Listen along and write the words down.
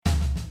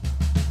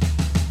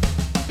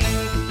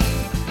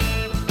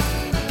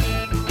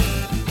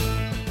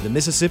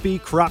Mississippi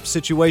Crop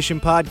Situation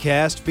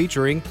Podcast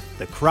featuring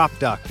the Crop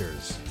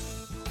Doctors.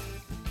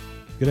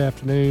 Good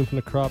afternoon from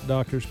the Crop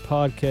Doctors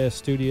Podcast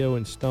studio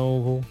in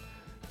Stoneville.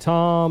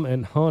 Tom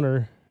and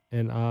Hunter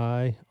and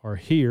I are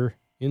here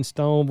in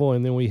Stoneville,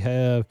 and then we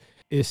have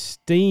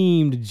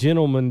esteemed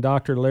gentleman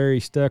Dr. Larry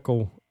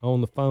Steckel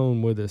on the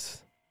phone with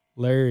us.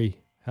 Larry,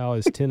 how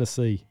is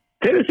Tennessee?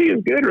 Tennessee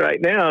is good right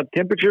now.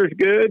 Temperature is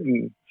good,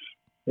 and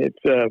it's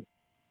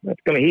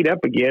going to heat up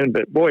again.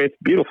 But boy, it's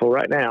beautiful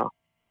right now.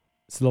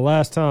 So the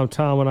last time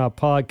Tom and I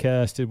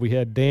podcasted, we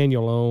had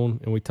Daniel on,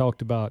 and we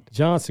talked about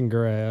Johnson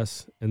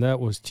grass, and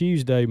that was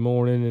Tuesday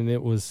morning, and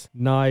it was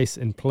nice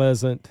and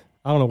pleasant.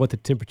 I don't know what the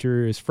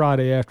temperature is.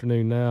 Friday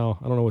afternoon now.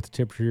 I don't know what the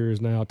temperature is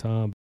now,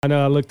 Tom. I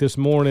know I looked this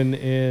morning,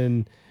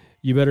 and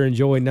you better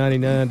enjoy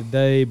 99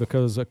 today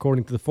because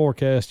according to the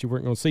forecast, you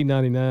weren't going to see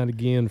 99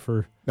 again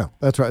for no,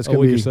 that's right. It's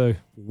going to be so.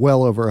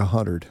 Well over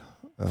 100.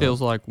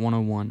 Feels like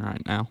 101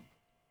 right now.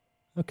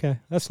 Okay,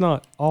 that's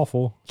not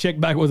awful. Check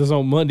back with us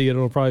on Monday, and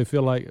it'll probably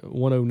feel like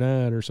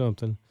 109 or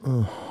something.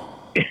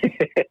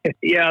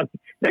 Yeah,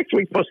 next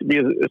week's supposed to be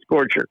a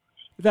scorcher.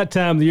 At that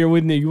time of the year,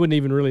 you wouldn't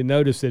even really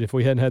notice it if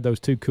we hadn't had those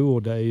two cool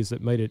days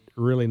that made it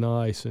really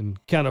nice and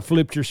kind of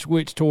flipped your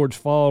switch towards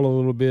fall a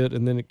little bit,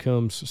 and then it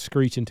comes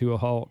screeching to a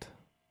halt.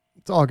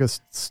 It's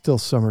August, still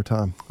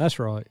summertime. That's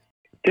right.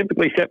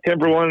 Typically,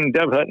 September 1,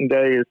 dove hunting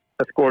day is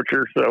a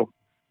scorcher, so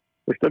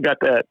we still got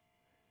that.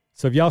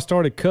 So have y'all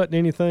started cutting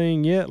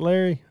anything yet,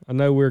 Larry? I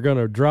know we're going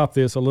to drop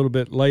this a little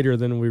bit later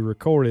than we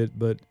recorded,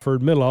 but for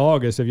middle of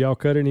August, have y'all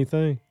cut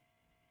anything?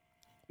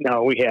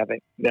 No, we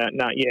haven't.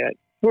 Not yet.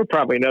 We're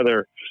probably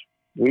another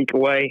week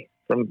away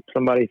from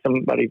somebody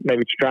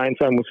maybe trying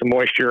some with some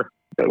moisture,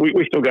 but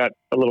we still got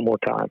a little more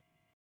time.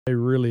 They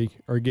really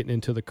are getting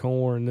into the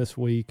corn this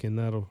week, and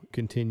that'll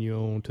continue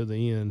on to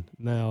the end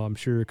now, I'm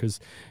sure, because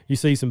you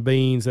see some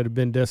beans that have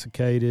been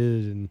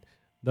desiccated, and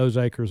those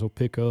acres will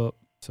pick up.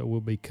 So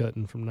we'll be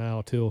cutting from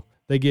now till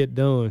they get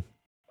done.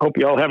 Hope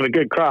you all having a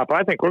good crop.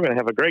 I think we're going to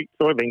have a great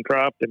soybean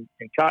crop and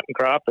cotton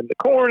crop. And the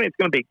corn, it's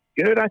going to be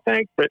good, I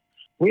think. But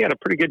we had a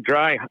pretty good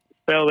dry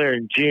spell there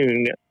in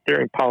June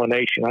during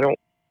pollination. I don't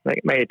think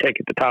it may have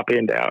taken the top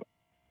end out.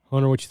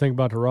 Hunter, what you think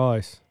about the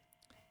rice?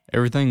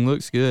 Everything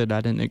looks good.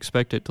 I didn't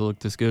expect it to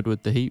look this good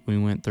with the heat we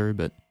went through,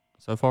 but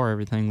so far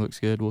everything looks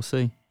good. We'll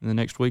see in the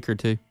next week or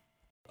two.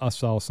 I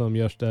saw some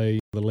yesterday.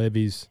 The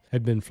levees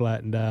had been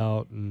flattened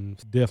out, and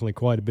definitely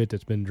quite a bit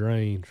that's been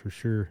drained for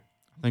sure.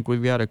 I think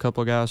we've got a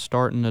couple of guys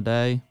starting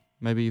today.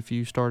 Maybe a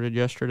few started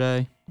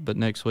yesterday. But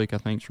next week I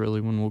think is really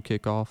when we'll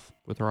kick off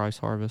with rice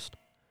harvest.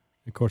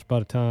 Of course, by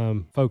the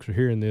time folks are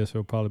hearing this,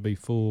 it'll probably be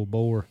full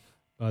bore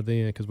by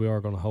then because we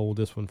are going to hold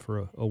this one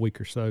for a week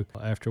or so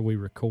after we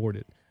record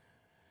it.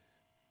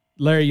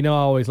 Larry, I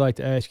always like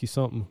to ask you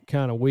something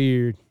kind of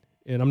weird.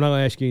 And I'm not going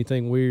to ask you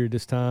anything weird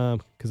this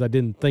time because I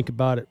didn't think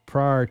about it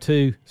prior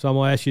to. So I'm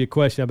going to ask you a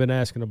question I've been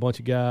asking a bunch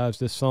of guys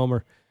this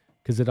summer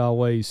because it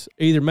always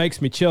either makes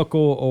me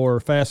chuckle or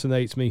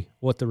fascinates me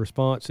what the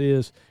response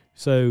is.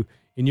 So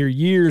in your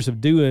years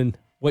of doing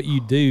what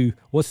you do,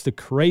 what's the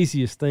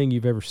craziest thing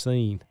you've ever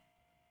seen?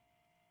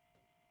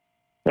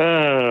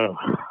 Oh,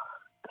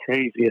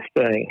 craziest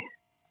thing.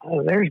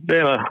 There's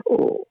been a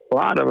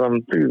lot of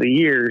them through the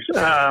years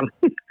that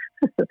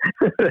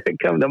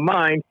come to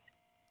mind.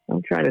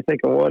 I'm trying to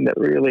think of one that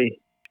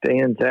really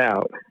stands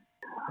out.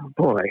 Oh,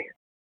 boy.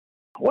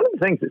 One of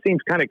the things that seems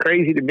kind of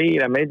crazy to me,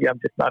 and maybe I'm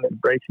just not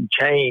embracing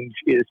change,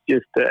 is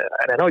just, and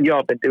I know y'all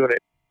have been doing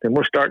it, and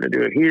we're starting to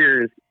do it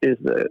here, is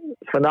the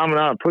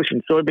phenomenon of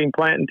pushing soybean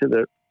planting to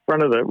the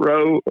front of the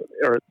row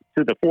or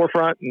to the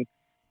forefront and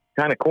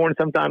kind of corn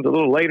sometimes a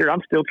little later.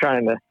 I'm still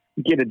trying to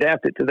get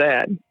adapted to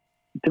that.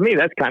 To me,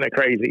 that's kind of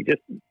crazy,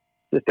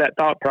 just that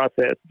thought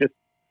process, just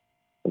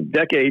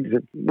decades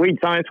of weed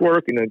science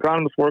work and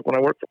agronomist work when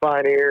I worked for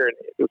Pioneer, and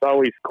it was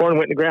always corn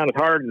went in the ground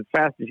as hard and as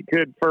fast as you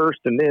could first,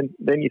 and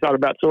then you thought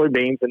about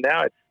soybeans, and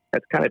now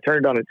that's kind of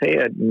turned on its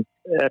head, and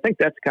I think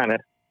that's kind of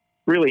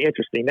really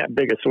interesting, that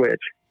big a switch.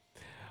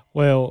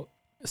 Well,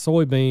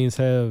 soybeans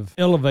have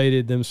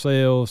elevated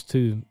themselves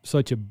to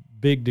such a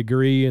big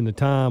degree in the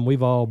time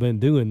we've all been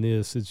doing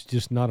this. It's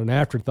just not an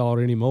afterthought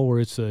anymore.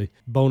 It's a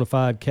bona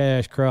fide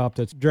cash crop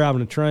that's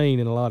driving a train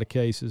in a lot of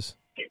cases.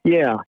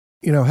 Yeah.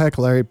 Heck,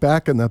 Larry,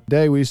 back in the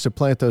day, we used to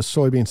plant those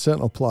soybean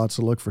sentinel plots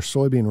to look for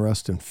soybean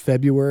rust in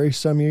February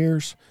some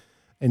years,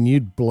 and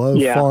you'd blow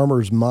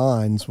farmers'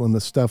 minds when the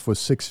stuff was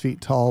 6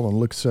 feet tall and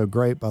looked so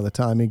great by the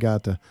time he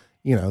got to,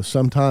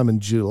 sometime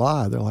in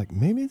July. They're like,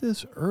 maybe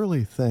this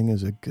early thing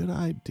is a good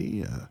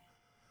idea.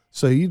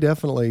 So you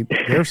definitely,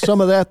 there's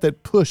some of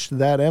that pushed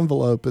that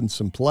envelope in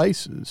some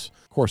places.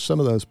 Of course, some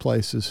of those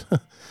places,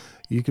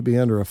 you could be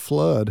under a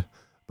flood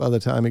by the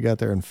time he got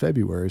there in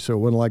February, so it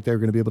wasn't like they were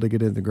going to be able to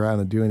get in the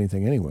ground and do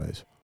anything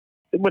anyways.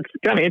 What's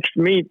kind of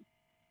interesting to me,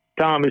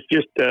 Tom, is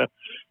just,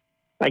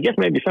 I guess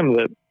maybe some of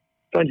the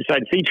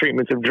fungicide seed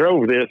treatments have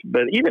drove this,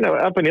 but even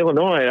up in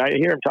Illinois, I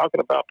hear them talking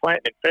about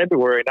planting in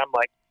February, and I'm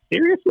like,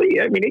 seriously?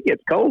 I mean, it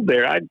gets cold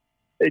there.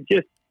 It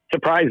just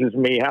surprises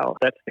me how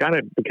that's kind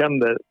of become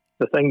the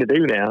thing to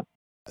do now.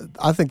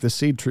 I think the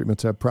seed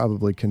treatments have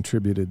probably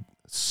contributed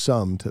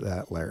some to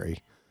that,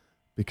 Larry,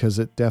 because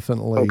it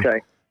definitely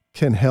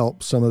can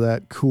help some of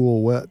that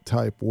cool, wet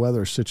type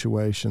weather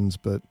situations.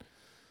 But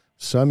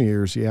some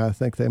years, I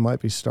think they might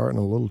be starting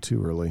a little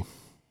too early.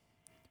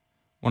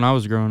 When I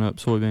was growing up,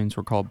 soybeans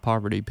were called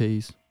poverty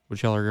peas,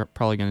 which y'all are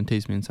probably going to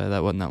tease me and say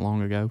that wasn't that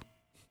long ago.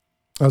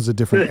 That was a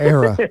different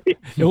era. It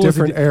was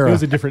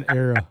a different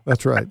era.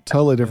 That's right.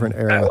 Totally different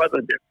era. That was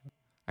a different.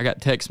 I got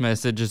text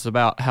messages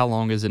about how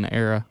long is an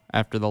era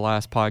after the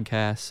last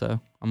podcast, so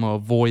I'm going to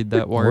avoid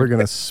that word. We're going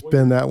to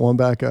spin that one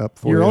back up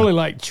for you. You're only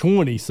like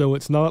 20, so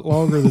it's not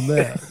longer than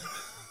that.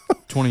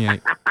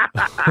 28.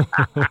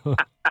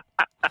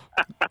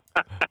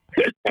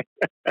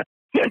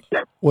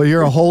 Well,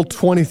 you're a whole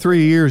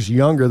 23 years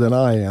younger than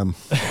I am.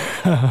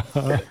 I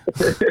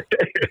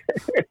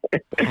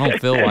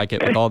don't feel like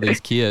it with all these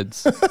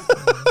kids.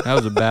 That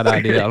was a bad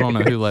idea. I don't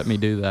know who let me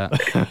do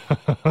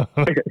that.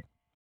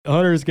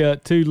 Hunter's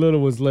got 2 little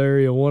ones,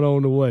 Larry, and 1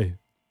 on the way.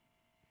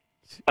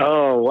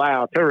 Oh,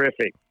 wow.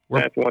 Terrific.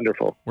 That's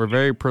wonderful. We're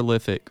very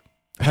prolific.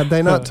 Had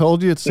they not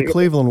told you it's the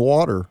Cleveland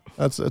water?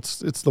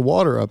 It's the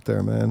water up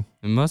there, man.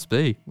 It must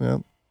be. Yeah.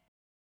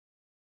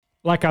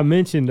 Like I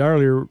mentioned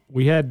earlier,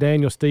 we had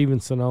Daniel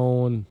Stevenson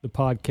on the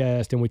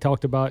podcast, and we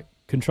talked about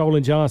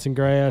controlling Johnson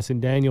grass,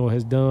 and Daniel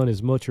has done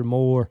as much or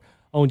more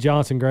on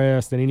Johnson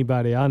grass than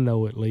anybody I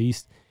know, at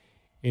least.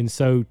 And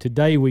so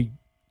today we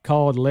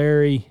called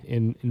Larry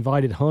and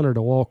invited Hunter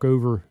to walk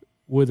over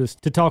with us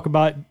to talk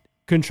about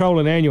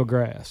controlling annual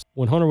grass.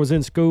 When Hunter was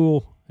in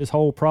school, his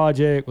whole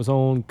project was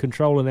on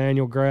controlling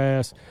annual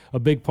grass. A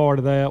big part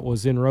of that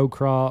was in row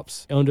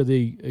crops under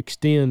the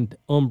Extend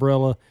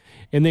umbrella.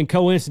 And then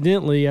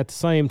coincidentally, at the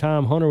same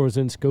time Hunter was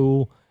in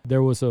school,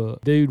 there was a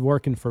dude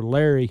working for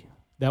Larry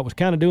that was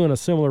kind of doing a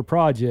similar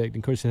project.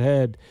 And of course, it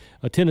had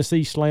a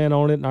Tennessee slant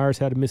on it, and ours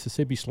had a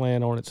Mississippi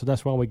slant on it. So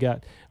that's why we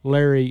got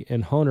Larry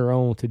and Hunter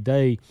on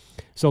today.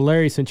 So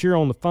Larry, since you're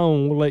on the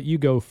phone, we'll let you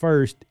go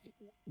first.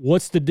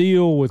 What's the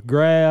deal with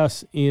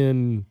grass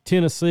in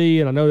Tennessee?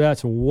 And I know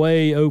that's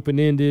way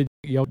open-ended.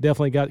 Y'all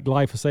definitely got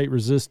glyphosate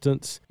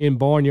resistance in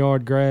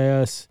barnyard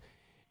grass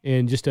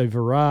and just a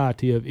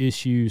variety of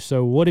issues.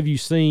 So what have you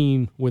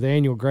seen with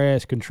annual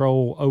grass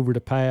control over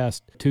the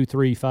past 2,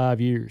 3,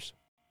 5 years?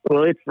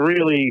 Well, it's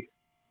really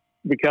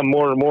become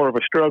more and more of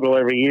a struggle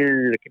every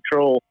year to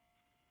control.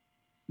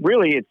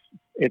 Really,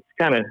 it's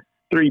kind of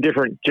 3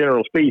 different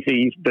general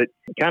species, but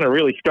it kind of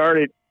really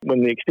started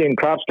when the Extend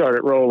crops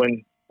started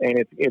rolling, and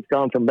it's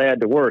gone from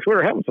bad to worse. We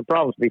were having some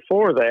problems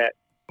before that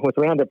with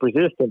Roundup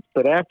resistance,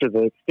 but after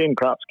the Extend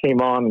crops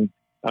came on,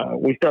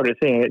 we started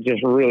seeing it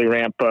just really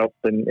ramp up,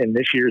 and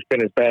this year's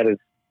been as bad as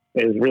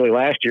really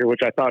last year,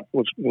 which I thought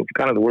was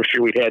kind of the worst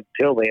year we'd had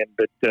till then.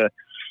 But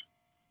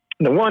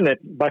the one that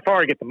by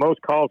far I get the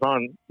most calls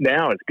on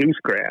now is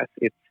goosegrass.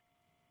 It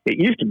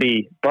used to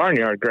be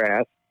barnyard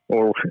grass,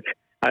 or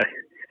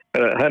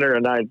Hunter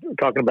and I were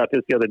talking about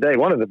this the other day.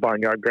 One of the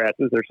barnyard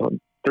grasses, there's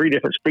 3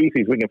 different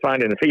species we can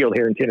find in the field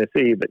here in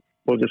Tennessee, but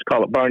we'll just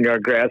call it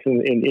barnyard grass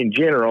in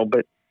general.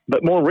 But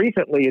more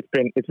recently, it's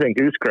been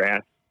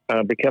goosegrass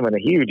becoming a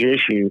huge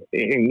issue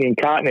in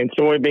cotton and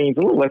soybeans.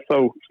 A little less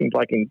so, seems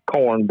like, in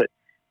corn, but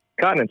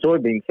cotton and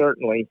soybeans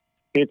certainly.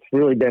 It's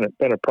really been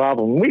a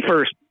problem. When we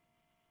first,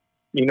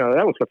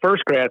 that was the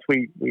first grass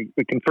we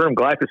confirmed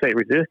glyphosate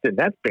resistant.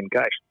 That's been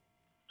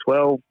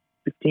 12,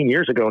 15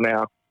 years ago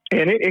now.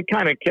 And it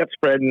kind of kept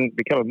spreading,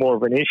 becoming more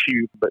of an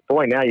issue. But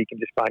boy, now you can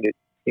just find it,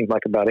 seems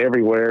like, about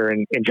everywhere,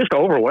 and just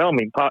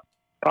overwhelming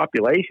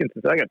populations.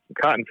 Since I got some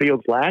cotton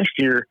fields last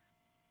year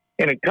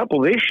and a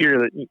couple this year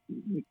that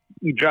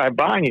you drive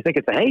by and you think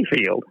it's a hay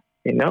field.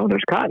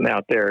 There's cotton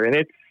out there, and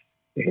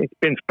it's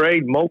been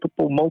sprayed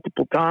multiple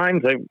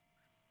times. I've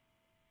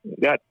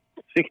got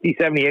 $60,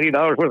 $70,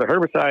 $80 worth of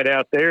herbicide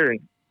out there, and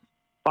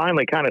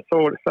finally kind of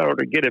sort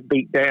of get it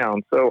beat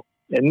down. So,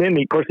 and then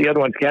of course the other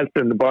ones has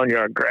been the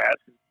barnyard grass.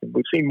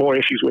 We've seen more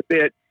issues with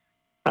it.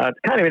 It's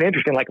kind of an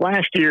interesting, like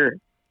last year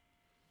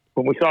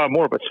when we saw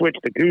more of a switch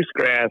to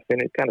goosegrass,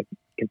 and it kind of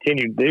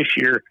continued this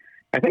year.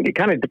 I think it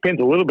kind of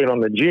depends a little bit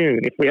on the June.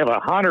 If we have a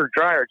hotter,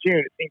 drier June,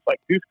 it seems like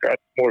goosegrass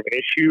is more of an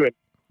issue. And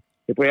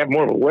if we have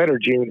more of a wetter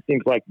June, it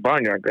seems like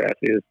barnyard grass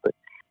is. But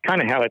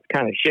kind of how it's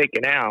kind of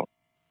shaken out.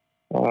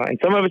 And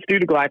some of it's due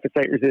to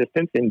glyphosate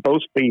resistance in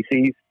both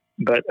species,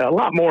 but a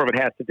lot more of it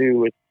has to do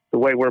with the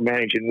way we're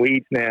managing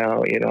weeds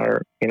now in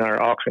our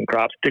auxin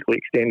crops, particularly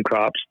Extend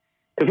crops,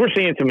 because we're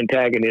seeing some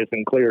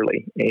antagonism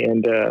clearly.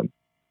 And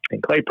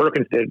Clay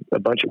Perkins did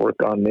a bunch of work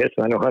on this,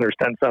 and I know Hunter's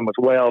done some as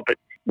well. But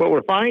what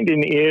we're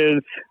finding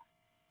is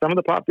some of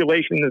the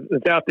population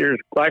that's out there is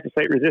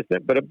glyphosate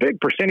resistant, but a big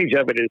percentage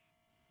of it is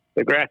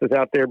the grass is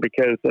out there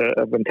because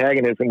of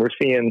antagonism. We're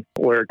seeing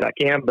where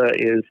dicamba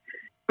is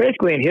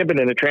basically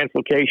inhibiting the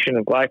translocation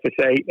of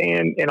glyphosate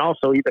and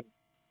also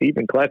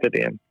even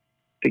clethodim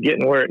to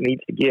getting where it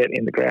needs to get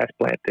in the grass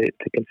plant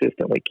to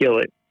consistently kill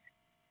it.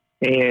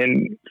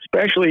 And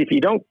especially if you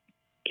don't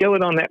kill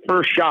it on that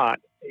first shot,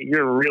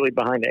 you're really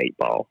behind the 8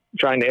 ball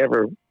trying to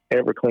ever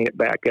clean it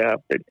back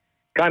up. But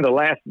kind of the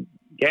last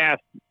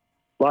gasp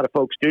a lot of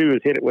folks do is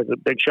hit it with a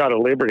big shot of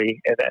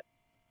Liberty, and that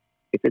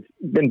if it's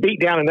been beat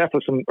down enough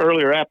with some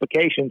earlier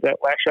applications, that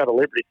last shot of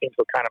Liberty seems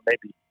to kind of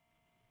maybe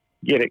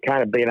get it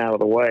kind of being out of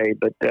the way.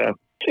 But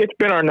it's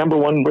been our number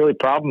one really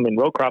problem in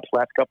row crops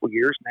last couple of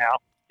years now.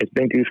 It's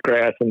been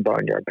goosegrass and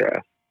barnyard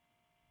grass.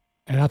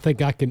 And I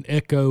think I can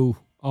echo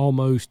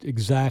almost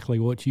exactly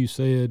what you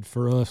said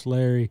for us,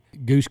 Larry.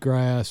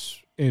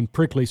 Goosegrass and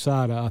prickly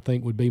cider, I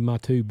think, would be my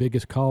two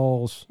biggest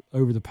calls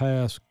over the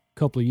past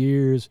couple of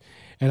years.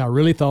 And I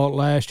really thought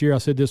last year, I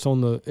said this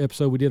on the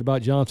episode we did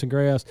about Johnson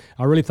grass,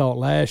 I really thought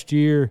last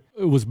year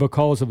it was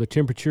because of the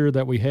temperature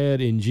that we had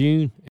in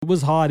June. It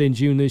was hot in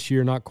June this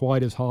year, not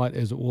quite as hot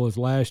as it was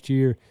last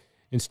year,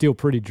 and still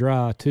pretty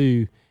dry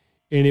too.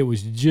 And it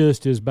was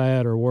just as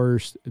bad or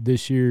worse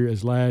this year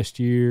as last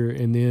year.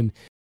 And then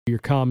your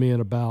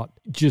comment about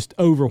just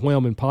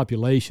overwhelming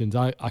populations,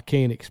 I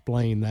can't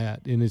explain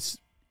that. And it's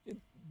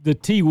the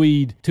tea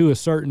weed to a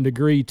certain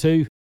degree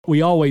too.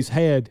 We always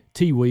had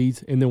tea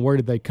weeds, and then where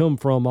did they come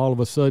from all of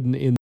a sudden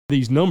in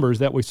these numbers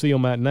that we see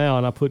them at now?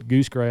 And I put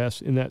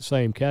goosegrass in that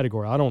same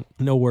category. I don't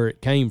know where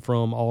it came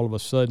from all of a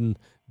sudden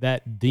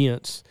that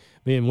dense.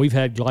 Man, we've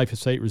had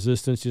glyphosate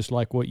resistance just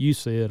like what you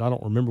said. I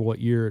don't remember what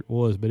year it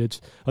was, but it's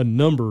a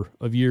number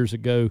of years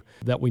ago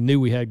that we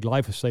knew we had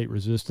glyphosate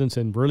resistance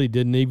and really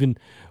didn't even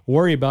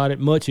worry about it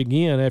much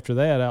again after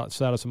that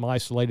outside of some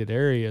isolated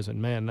areas.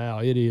 And, man, now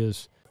it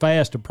is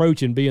fast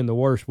approaching being the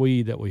worst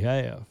weed that we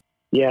have.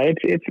 Yeah,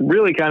 it's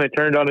really kind of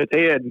turned on its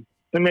head.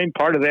 The main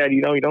part of that,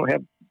 you don't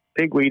have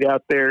pigweed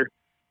out there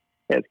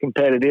as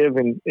competitive,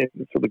 and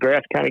so the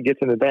grass kind of gets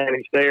an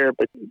advantage there.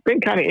 But it's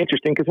been kind of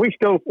interesting because we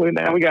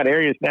got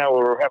areas now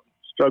where we're having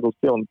struggles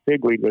still in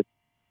pigweed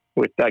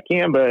with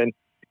dicamba. And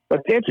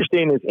what's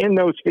interesting is in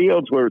those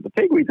fields where the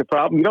pigweed's a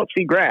problem, you don't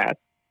see grass,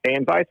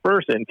 and vice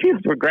versa. In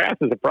fields where grass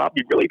is a problem,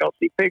 you really don't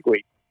see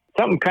pigweed.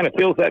 Something kind of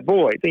fills that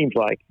void, seems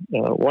like,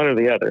 one or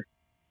the other.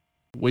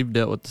 We've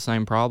dealt with the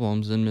same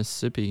problems in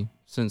Mississippi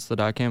since the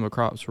dicamba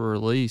crops were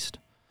released.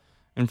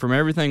 And from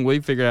everything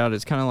we've figured out,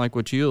 it's kind of like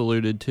what you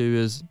alluded to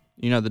is,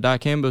 the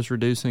dicamba is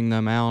reducing the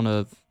amount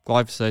of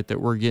glyphosate that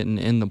we're getting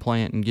in the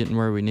plant and getting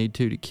where we need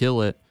to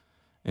kill it.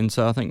 And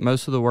so I think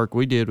most of the work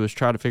we did was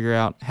try to figure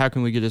out how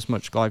can we get as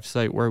much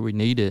glyphosate where we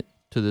need it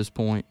to this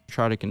point,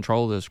 try to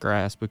control this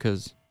grass,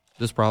 because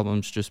this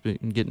problem's just been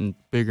getting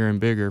bigger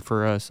and bigger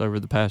for us over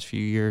the past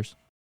few years.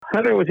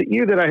 Hunter, was it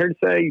you that I heard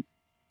say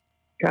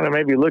kind of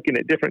maybe looking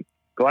at different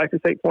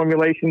glyphosate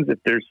formulations, if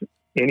there's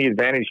any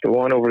advantage to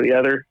one over the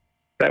other?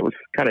 That was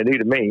kind of new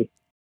to me.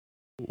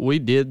 We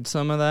did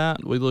some of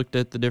that. We looked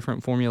at the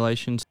different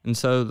formulations. And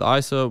so the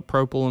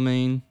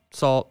isopropylamine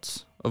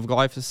salts of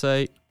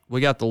glyphosate, we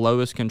got the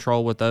lowest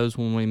control with those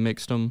when we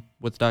mixed them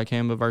with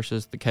dicamba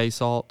versus the K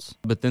salts.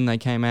 But then they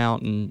came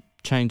out and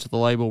changed the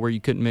label where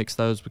you couldn't mix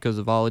those because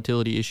of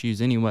volatility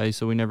issues anyway,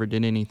 so we never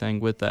did anything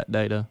with that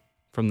data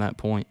from that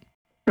point.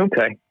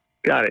 Okay,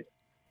 got it.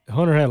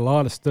 Hunter had a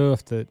lot of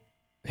stuff that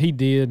he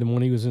did, and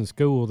when he was in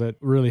school that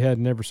really had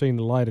never seen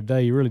the light of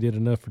day. He really did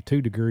enough for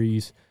 2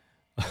 degrees.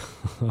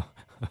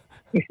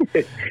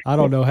 I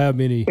don't know how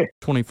many.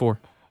 24.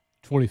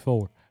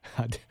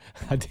 I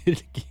did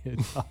it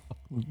again.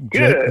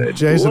 Good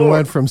Jason Lord.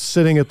 went from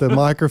sitting at the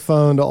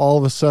microphone to all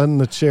of a sudden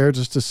the chair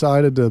just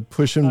decided to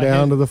push him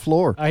down to the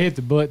floor. I hit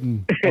the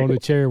button on the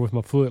chair with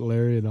my foot,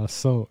 Larry, and I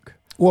sunk.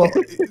 Well,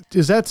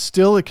 is that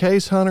still the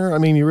case, Hunter? I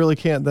mean, you really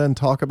can't then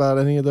talk about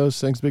any of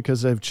those things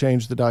because they've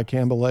changed the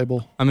dicamba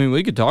label? I mean,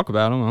 we could talk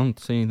about them. I don't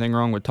see anything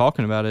wrong with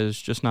talking about it.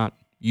 It's just not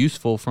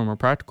useful from a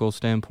practical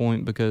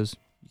standpoint because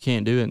you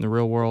can't do it in the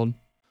real world.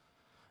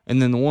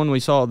 And then the one we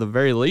saw the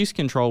very least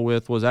control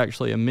with was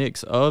actually a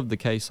mix of the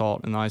K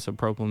salt and the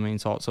isopropylamine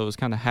salt. So it was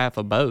kind of half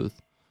of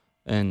both.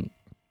 And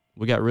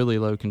we got really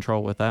low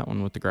control with that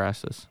one with the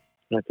grasses.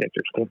 That's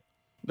interesting.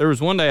 There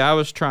was one day I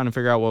was trying to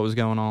figure out what was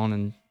going on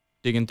and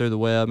digging through the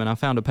web, and I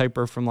found a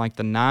paper from like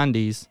the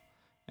 90s,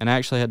 and I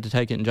actually had to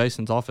take it in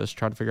Jason's office to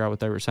try to figure out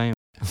what they were saying.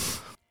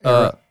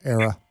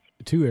 Era.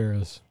 2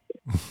 eras.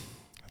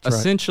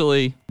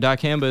 Essentially,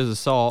 dicamba is a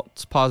salt.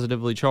 It's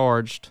positively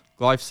charged.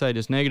 Glyphosate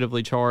is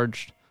negatively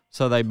charged,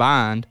 so they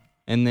bind,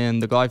 and then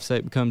the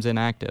glyphosate becomes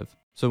inactive.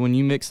 So when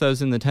you mix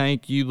those in the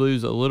tank, you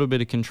lose a little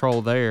bit of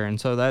control there.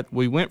 And so that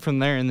we went from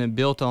there and then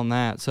built on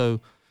that. So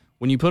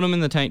when you put them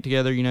in the tank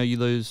together, you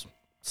lose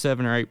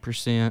 7 or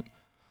 8%.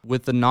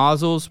 With the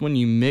nozzles, when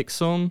you mix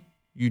them,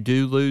 you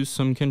do lose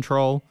some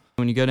control.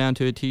 When you go down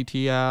to a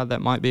TTI,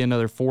 that might be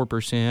another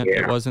 4%.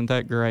 Yeah. It wasn't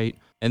that great.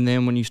 And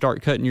then when you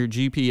start cutting your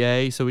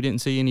GPA, so we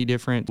didn't see any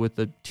different with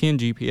the 10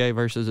 GPA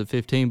versus a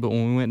 15, but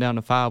when we went down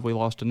to 5, we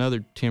lost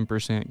another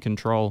 10%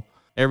 control.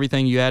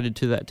 Everything you added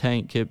to that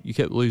tank, you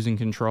kept losing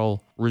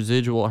control.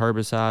 Residual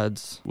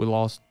herbicides, we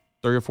lost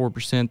 3 or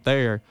 4%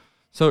 there.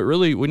 So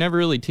we never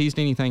really teased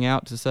anything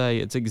out to say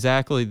it's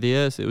exactly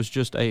this. It was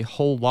just a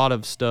whole lot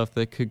of stuff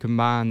that could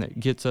combine that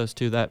gets us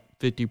to that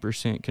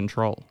 50%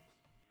 control.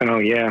 Oh,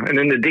 yeah. And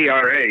then the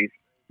DRAs,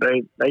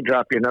 they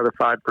drop you another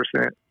 5%.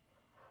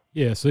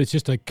 Yeah, so it's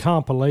just a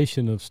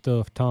compilation of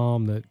stuff,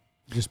 Tom, that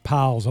just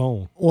piles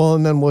on. Well,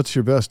 and then what's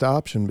your best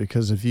option?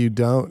 Because if you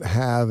don't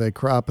have a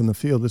crop in the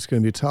field that's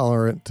going to be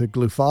tolerant to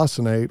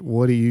glufosinate,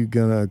 what are you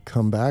going to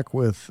come back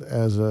with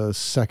as a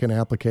second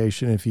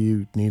application if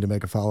you need to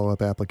make a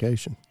follow-up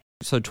application?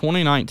 So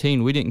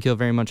 2019, we didn't kill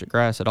very much of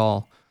grass at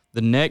all.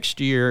 The next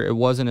year, it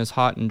wasn't as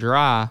hot and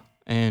dry,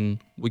 and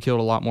we killed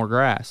a lot more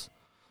grass.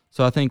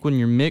 So I think when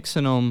you're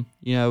mixing them,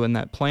 and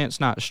that plant's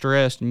not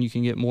stressed and you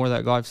can get more of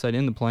that glyphosate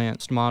in the plant,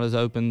 stomata's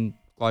open,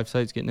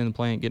 glyphosate's getting in the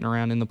plant, getting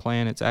around in the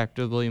plant. It's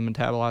actively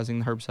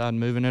metabolizing the herbicide,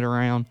 moving it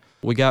around.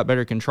 We got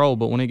better control,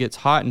 but when it gets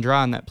hot and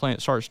dry and that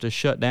plant starts to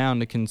shut down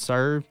to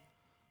conserve,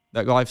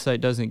 that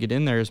glyphosate doesn't get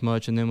in there as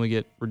much, and then we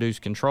get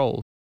reduced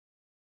control.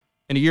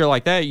 In a year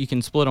like that, you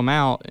can split them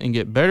out and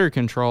get better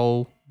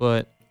control,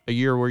 but a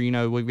year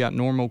where, we've got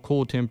normal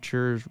cool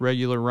temperatures,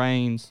 regular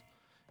rains,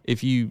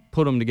 if you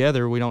put them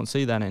together, we don't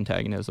see that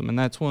antagonism. And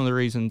that's one of the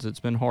reasons it's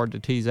been hard to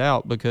tease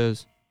out,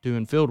 because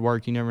doing field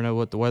work, you never know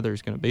what the weather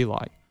is going to be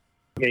like.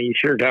 Yeah, you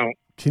sure don't.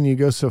 Can you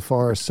go so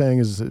far as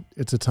saying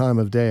it's a time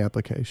of day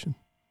application?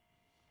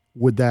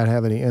 Would that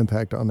have any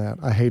impact on that?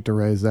 I hate to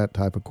raise that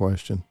type of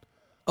question.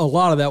 A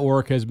lot of that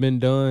work has been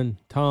done.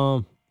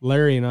 Tom,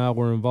 Larry, and I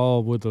were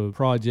involved with a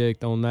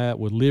project on that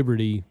with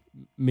Liberty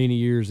many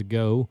years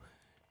ago.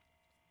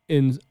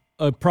 And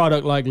a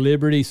product like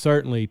Liberty,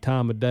 certainly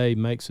time of day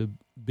makes a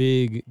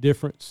big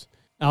difference.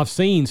 I've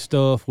seen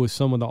stuff with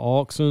some of the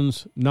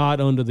auxins,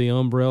 not under the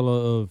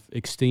umbrella of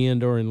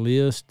Extend or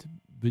Enlist,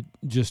 but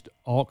just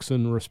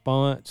auxin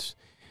response,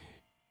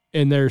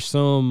 and there's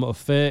some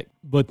effect.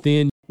 But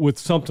then with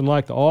something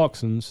like the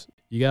auxins,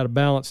 you got to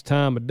balance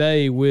time of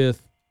day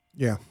with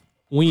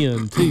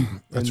wind too.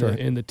 That's right.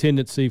 And the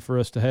tendency for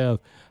us to have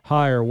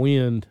higher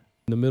wind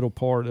in the middle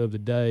part of the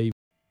day.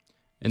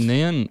 And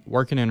then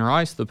working in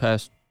rice the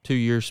past 2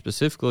 years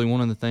specifically,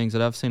 one of the things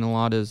that I've seen a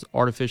lot is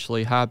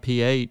artificially high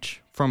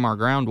pH from our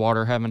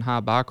groundwater having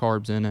high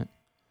bicarbs in it.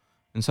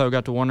 And so I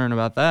got to wondering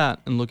about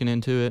that and looking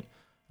into it.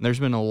 There's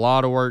been a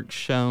lot of work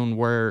shown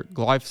where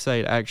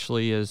glyphosate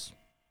actually is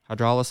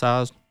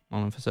hydrolyzed, I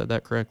don't know if I said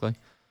that correctly,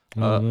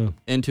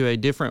 into a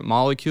different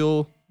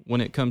molecule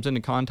when it comes into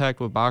contact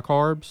with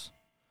bicarbs.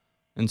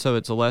 And so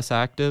it's less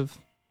active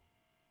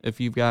if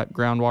you've got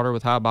groundwater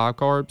with high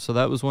bicarbs. So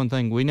that was one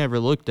thing we never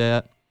looked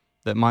at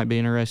that might be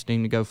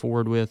interesting to go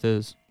forward with,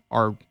 is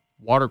our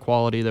water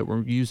quality that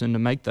we're using to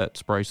make that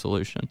spray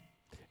solution.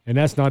 And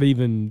that's not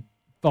even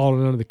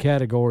falling under the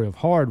category of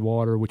hard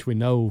water, which we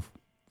know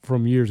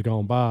from years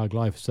gone by,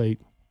 glyphosate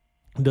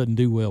doesn't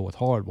do well with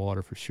hard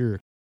water for sure.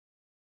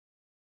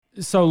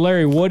 So,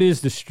 Larry, what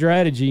is the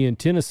strategy in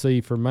Tennessee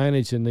for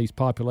managing these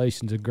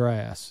populations of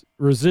grass,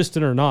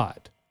 resistant or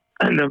not?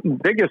 And the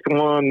biggest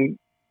one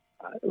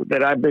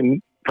that I've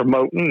been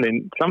promoting,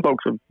 and some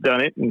folks have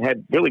done it and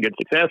had really good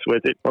success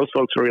with it, most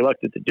folks are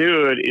reluctant to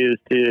do it, is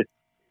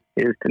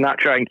to not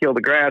try and kill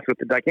the grass with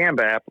the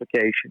dicamba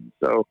application.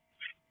 So,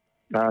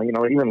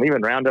 even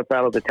leaving Roundup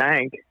out of the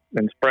tank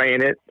and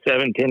spraying it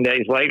 7-10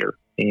 days later.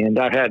 And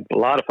I've had a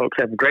lot of folks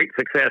have great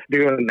success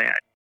doing that,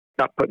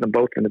 not putting them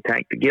both in the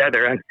tank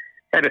together. And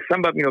had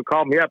some of them,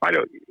 call me up. I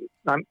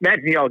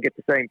imagine you all get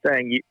the same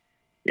thing.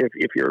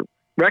 If your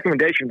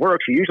recommendation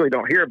works, you usually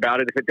don't hear about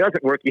it. If it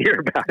doesn't work, you hear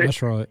about it.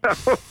 That's right.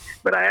 So,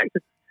 but I've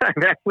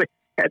actually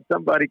had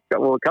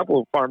a couple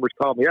of farmers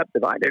call me up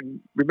that I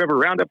didn't remember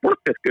Roundup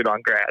worked this good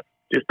on grass,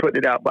 just putting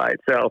it out by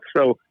itself.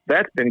 So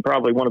that's been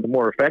probably one of the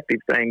more effective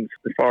things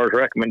as far as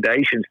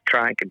recommendations to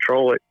try and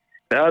control it.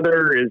 The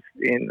other is,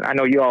 and I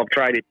know you all have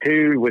tried it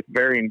too with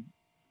varying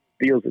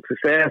deals of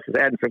success, is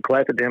adding some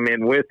clethodim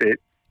in with it.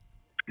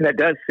 That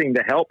does seem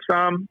to help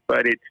some,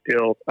 but it's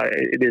still,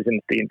 it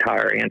isn't the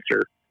entire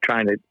answer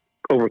trying to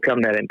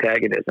overcome that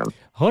antagonism.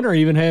 Hunter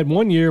even had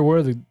one year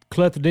where the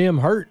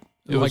clethodim hurt.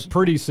 It was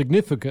pretty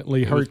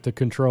significantly hurt the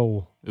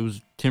control. It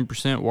was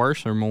 10%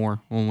 worse or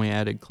more when we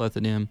added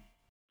clethodim.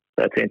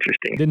 That's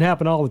interesting. Didn't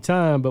happen all the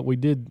time, but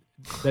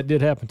that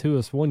did happen to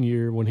us one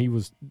year when he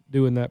was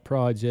doing that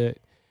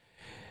project.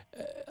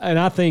 And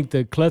I think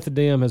the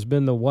clethodim has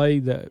been the way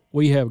that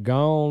we have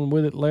gone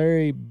with it,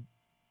 Larry,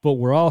 but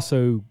we're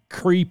also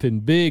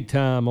creeping big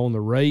time on the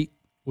rate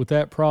with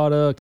that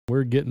product.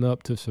 We're getting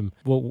up to some,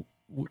 what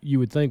you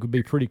would think would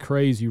be pretty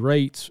crazy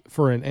rates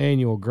for an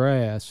annual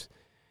grass.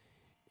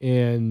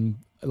 And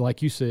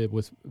like you said,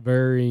 with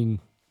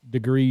varying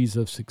degrees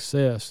of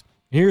success.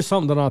 Here's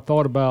something that I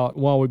thought about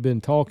while we've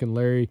been talking,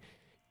 Larry.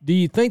 Do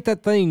you think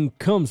that thing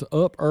comes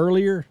up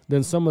earlier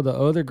than some of the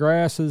other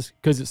grasses?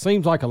 Because it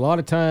seems like a lot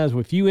of times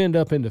if you end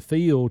up in the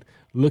field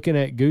looking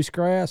at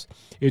goosegrass,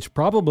 it's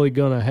probably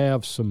going to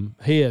have some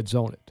heads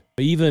on it.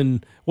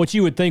 Even what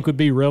you would think would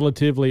be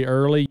relatively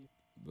early,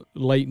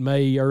 late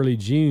May, early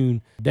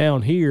June,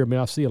 down here,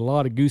 I see a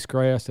lot of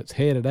goosegrass that's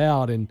headed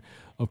out, and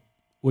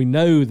we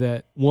know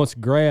that once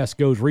grass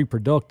goes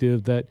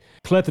reproductive, that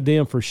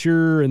clethodim for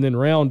sure, and then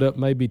Roundup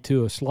maybe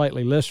to a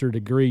slightly lesser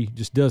degree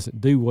just doesn't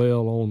do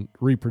well on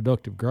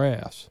reproductive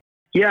grass.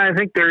 Yeah, I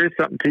think there is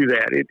something to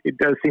that. It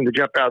does seem to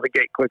jump out of the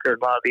gate quicker than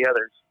a lot of the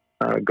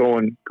others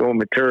going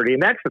maturity.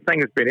 And that's the thing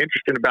that's been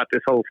interesting about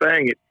this whole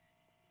thing.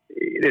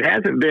 it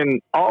hasn't been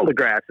all the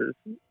grasses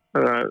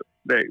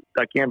that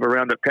dicamba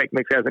Roundup Tank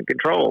Mix hasn't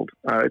controlled.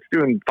 It's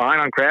doing fine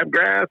on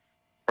crabgrass,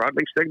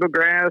 broadleaf signal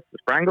grass, the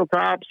sprangle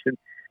tops, and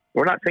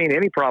we're not seeing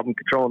any problem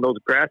controlling those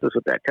grasses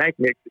with that tank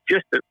mix. It's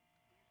just a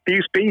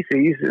few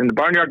species, and the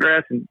barnyard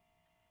grass and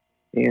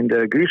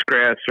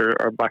goosegrass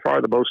are by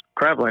far the most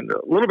prevalent. A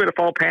little bit of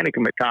fall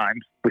panicum at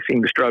times we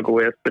seem to struggle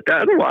with, but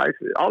otherwise,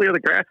 all the other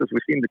grasses we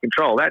seem to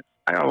control.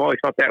 I've always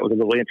thought that was a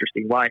little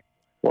interesting. Why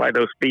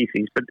those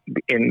species? But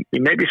in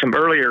maybe some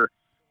earlier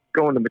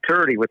going to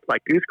maturity with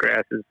like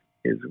goosegrass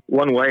is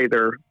one way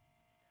they're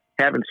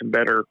having some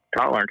better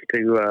tolerance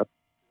to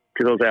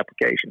those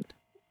applications.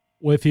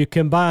 Well, if you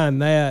combine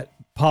that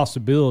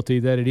possibility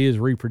that it is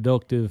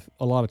reproductive,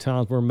 a lot of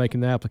times we're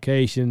making the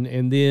application,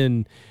 and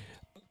then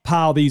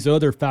pile these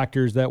other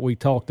factors that we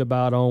talked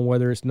about on,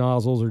 whether it's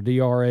nozzles or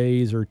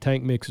DRAs or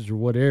tank mixes or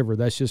whatever,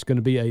 that's just going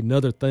to be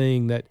another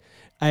thing that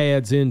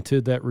adds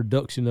into that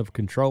reduction of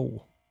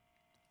control.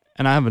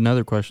 And I have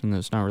another question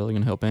that's not really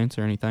going to help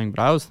answer anything, but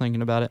I was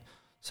thinking about it.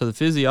 So the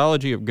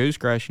physiology of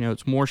goosegrass,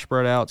 it's more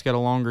spread out. It's got a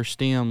longer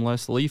stem,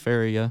 less leaf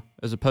area,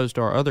 as opposed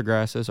to our other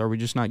grasses. Are we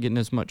just not getting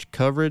as much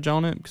coverage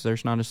on it because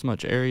there's not as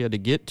much area to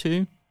get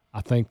to?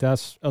 I think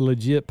that's a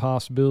legit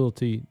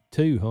possibility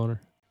too,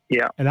 Hunter.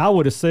 Yeah. And I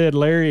would have said,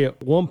 Larry,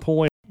 at one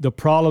point, the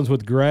problems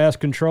with grass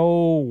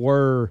control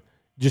were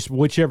just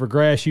whichever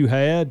grass you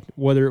had,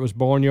 whether it was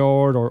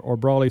barnyard or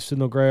broadleaf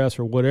signal grass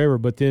or whatever.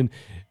 But then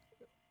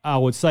I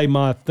would say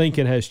my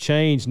thinking has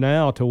changed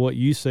now to what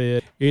you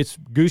said. It's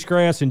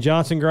goosegrass and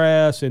Johnson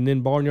grass, and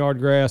then barnyard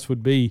grass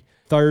would be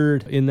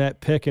third in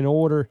that pecking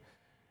order.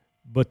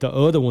 But the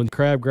other ones,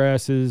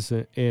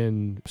 crabgrasses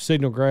and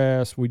signal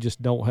grass, we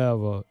just don't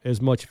have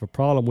as much of a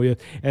problem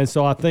with. And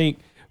so I think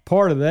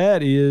part of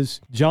that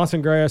is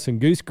Johnson grass and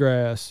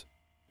goosegrass.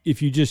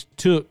 If you just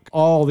took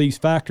all these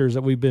factors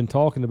that we've been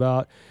talking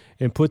about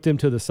and put them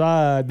to the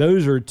side,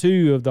 those are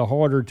two of the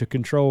harder to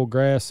control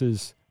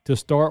grasses to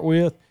start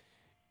with.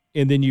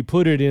 And then you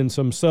put it in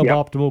some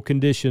suboptimal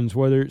conditions,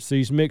 whether it's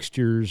these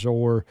mixtures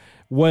or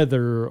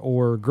weather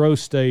or growth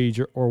stage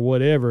or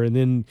whatever. And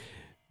then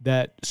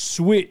that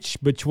switch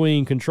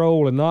between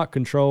control and not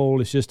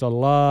control is just a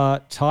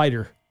lot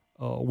tighter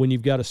when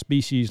you've got a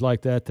species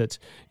like that that's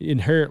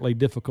inherently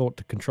difficult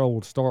to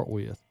control to start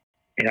with.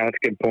 Yeah, that's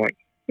a good point.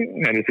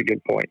 That is a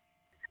good point.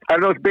 I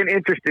know it's been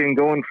interesting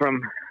going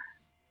from,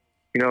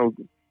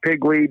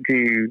 pigweed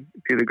to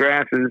the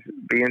grasses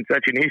being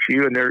such an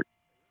issue, and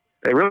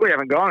they really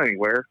haven't gone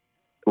anywhere.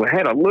 We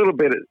had a little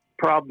bit of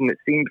problem, it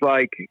seems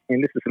like,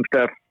 and this is some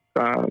stuff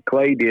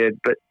Clay did,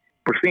 but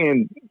we're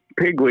seeing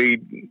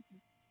pigweed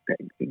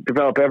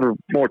develop ever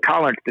more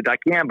tolerance to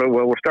dicamba.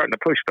 Well, we're starting to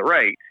push the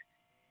rates.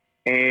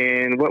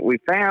 And what we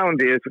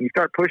found is when you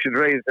start pushing the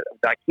rates of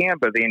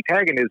dicamba, the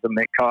antagonism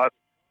that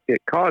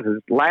it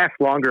causes lasts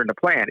longer in the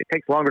plant. It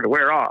takes longer to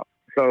wear off.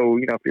 So,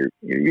 if you're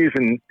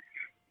using,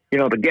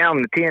 the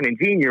gallon to 10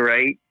 ingenia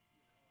rate,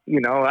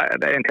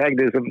 that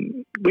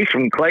antagonism, at least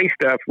from clay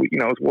stuff,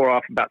 is wore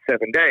off about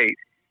 7 days.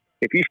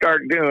 If you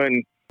start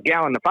doing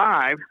gallon to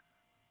 5,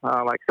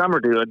 like some are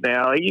doing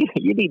now,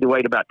 you need to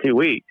wait about 2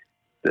 weeks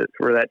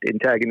for that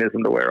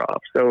antagonism to wear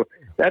off. So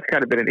that's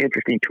kind of been an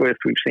interesting twist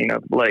we've seen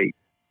of late.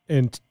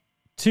 And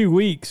 2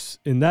 weeks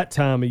in that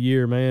time of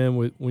year,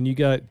 man, when you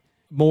got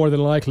more than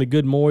likely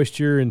good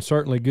moisture and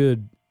certainly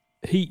good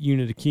heat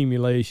unit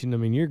accumulation, I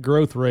mean, your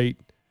growth rate,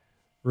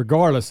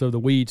 regardless of the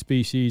weed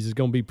species, is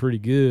going to be pretty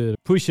good.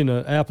 Pushing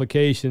an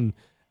application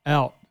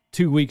out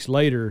 2 weeks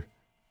later,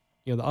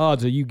 the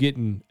odds of you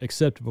getting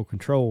acceptable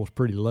control is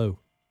pretty low.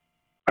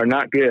 Are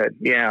not good,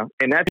 yeah.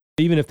 And that's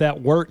even if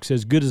that works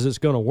as good as it's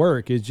going to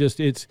work,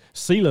 its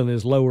ceiling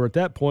is lower at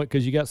that point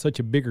because you got such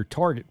a bigger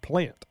target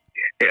plant.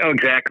 Oh,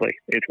 exactly.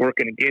 It's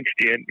working against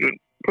you.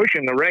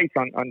 Pushing the rates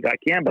on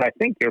dicamba, I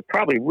think you're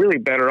probably really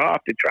better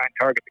off to try and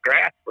target the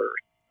grass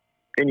first.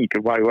 Then you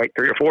could probably wait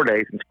 3 or 4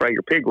 days and spray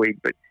your pigweed.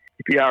 But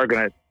if you are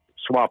going to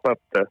swap up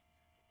the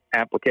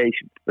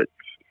applications, but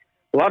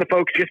a lot of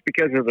folks, just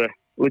because of the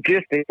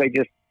logistics, they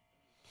just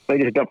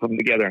dump them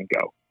together and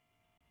go.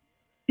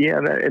 Yeah,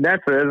 and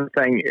that's the other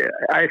thing.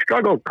 I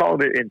struggle to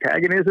call it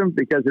antagonism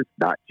because it's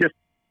not just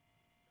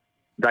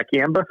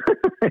dicamba;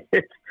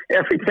 it's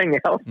everything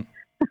else.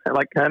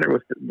 Like Hunter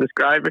was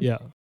describing. Yeah,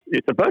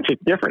 it's a bunch of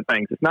different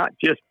things. It's not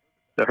just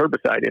the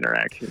herbicide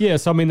interaction.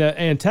 Yes, I mean the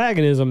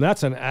antagonism.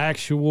 That's an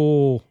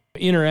actual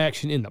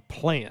interaction in the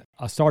plant.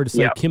 I started to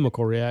say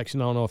chemical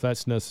reaction. I don't know if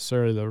that's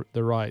necessarily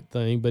the right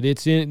thing, but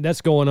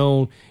that's going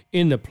on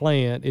in the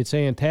plant. It's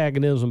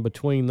antagonism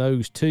between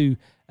those two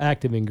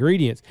active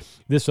ingredients.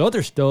 This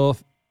other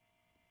stuff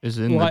is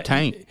in the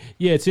tank.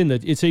 Yeah,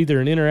 it's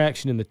either an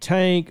interaction in the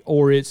tank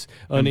or it's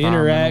an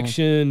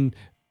interaction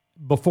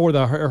before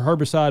the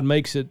herbicide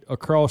makes it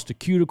across the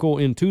cuticle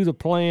into the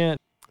plant.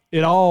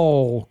 It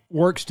all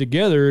works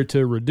together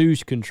to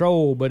reduce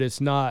control, but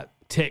it's not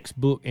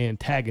textbook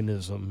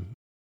antagonism.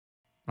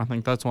 I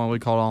think that's why we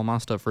call all my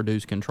stuff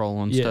reduce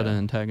control instead of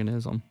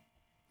antagonism.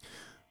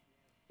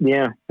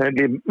 Yeah, that'd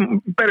be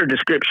a better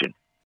description.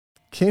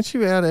 Can't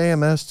you add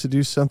AMS to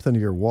do something to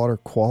your water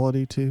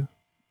quality too?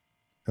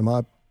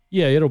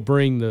 Yeah, it'll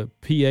bring the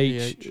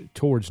pH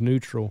towards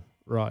neutral,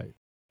 right.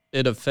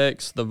 It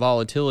affects the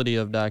volatility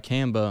of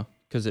dicamba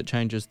because it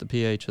changes the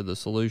pH of the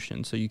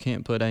solution. So you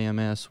can't put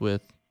AMS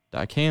with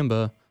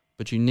dicamba,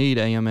 but you need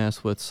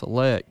AMS with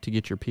select to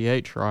get your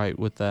pH right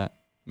with that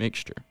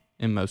mixture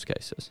in most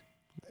cases.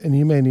 And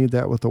you may need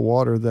that with the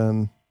water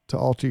then to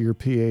alter your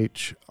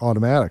pH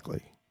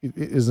automatically.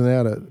 Isn't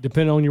that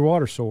depending on your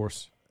water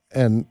source?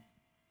 And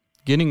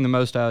getting the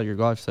most out of your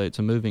glyphosate is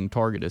a moving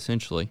target,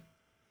 essentially.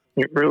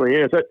 It really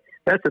is.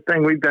 That's the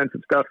thing. We've done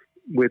some stuff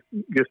with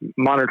just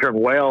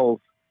monitoring wells,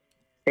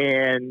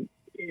 and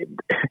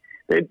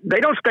they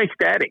don't stay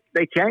static.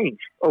 They change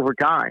over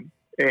time.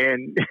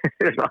 And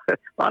there's a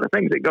lot of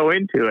things that go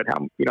into it.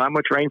 How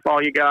much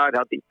rainfall you got,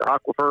 how deep the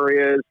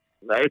aquifer is.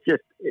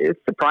 It's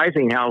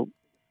surprising how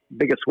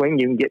big a swing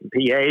you can get in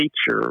pH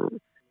or,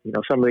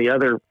 some of the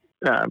other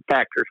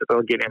factors that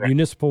they'll get in it.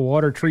 Municipal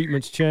water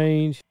treatments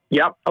change.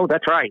 Yep. Oh,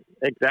 that's right.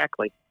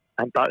 Exactly.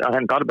 I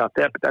hadn't thought about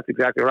that, but that's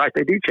exactly right.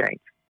 They do change.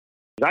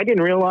 I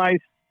didn't realize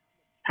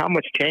how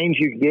much change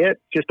you get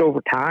just over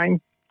time.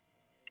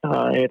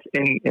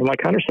 And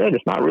like Hunter said,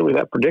 it's not really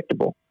that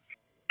predictable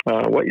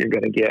what you're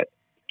going to get.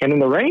 And in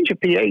the range of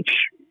pH,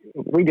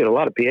 we did a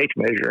lot of pH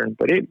measuring,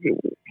 but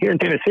here in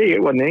Tennessee,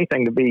 it wasn't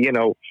anything to be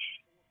 4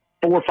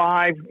 or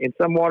 5 in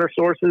some water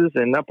sources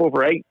and up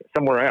over 8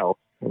 somewhere else.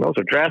 And those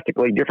are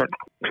drastically different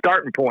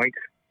starting points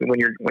when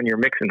you're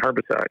mixing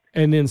herbicides.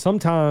 And then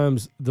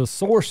sometimes the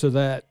source of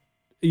that,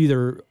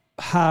 either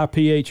high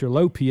pH or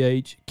low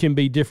pH, can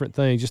be different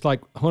things. Just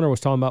like Hunter was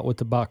talking about with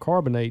the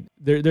bicarbonate,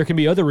 there can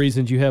be other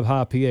reasons you have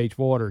high pH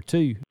water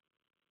too.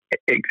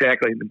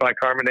 Exactly, the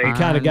bicarbonate. You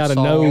kind of got to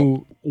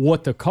know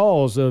what the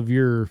cause of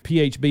your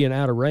pH being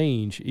out of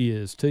range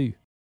is too.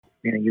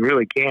 Yeah, you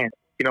really can.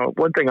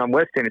 One thing on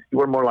West Tennessee,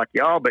 we're more like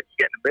y'all, but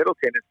you get in Middle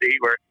Tennessee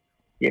where,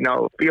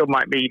 a field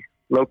might be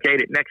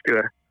located next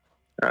to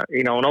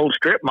an old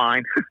strip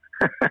mine.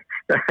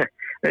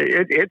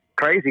 It's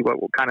crazy what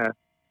kind of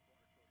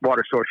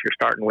water source you're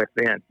starting with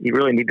then. You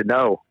really need to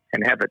know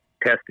and have it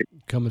tested.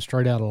 Coming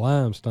straight out of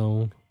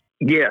limestone.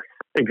 Yes,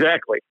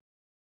 exactly.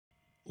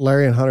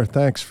 Larry and Hunter,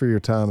 thanks for your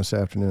time this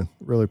afternoon.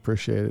 Really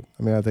appreciate it.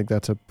 I think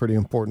that's a pretty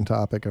important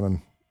topic,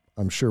 and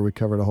I'm sure we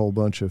covered a whole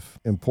bunch of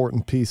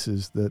important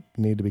pieces that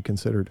need to be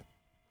considered.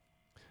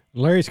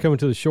 Larry's coming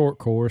to the short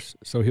course,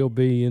 so he'll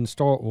be in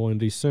Starkville in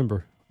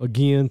December.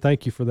 Again,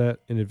 thank you for that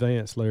in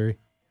advance, Larry.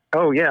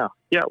 Oh, yeah.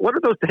 Yeah, what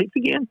are those dates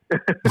again?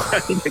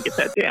 I need to get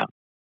that down.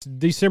 It's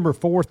December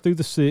 4th through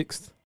the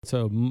 6th.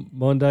 So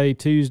Monday,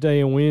 Tuesday,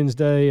 and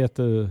Wednesday at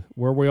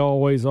where we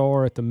always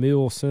are at the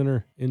Mill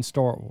Center in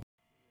Starkville.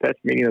 That's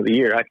beginning of the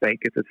year, I think.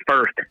 It's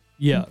first.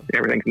 Yeah.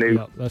 Everything's new.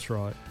 Yeah, that's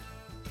right.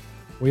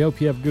 We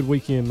hope you have a good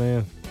weekend,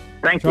 man.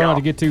 Thank you. Try not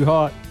to get too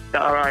hot.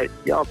 All right.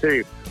 Y'all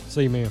too.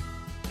 See you, man.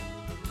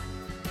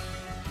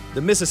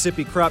 The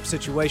Mississippi Crop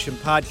Situation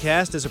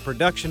Podcast is a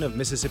production of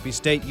Mississippi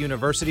State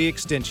University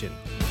Extension.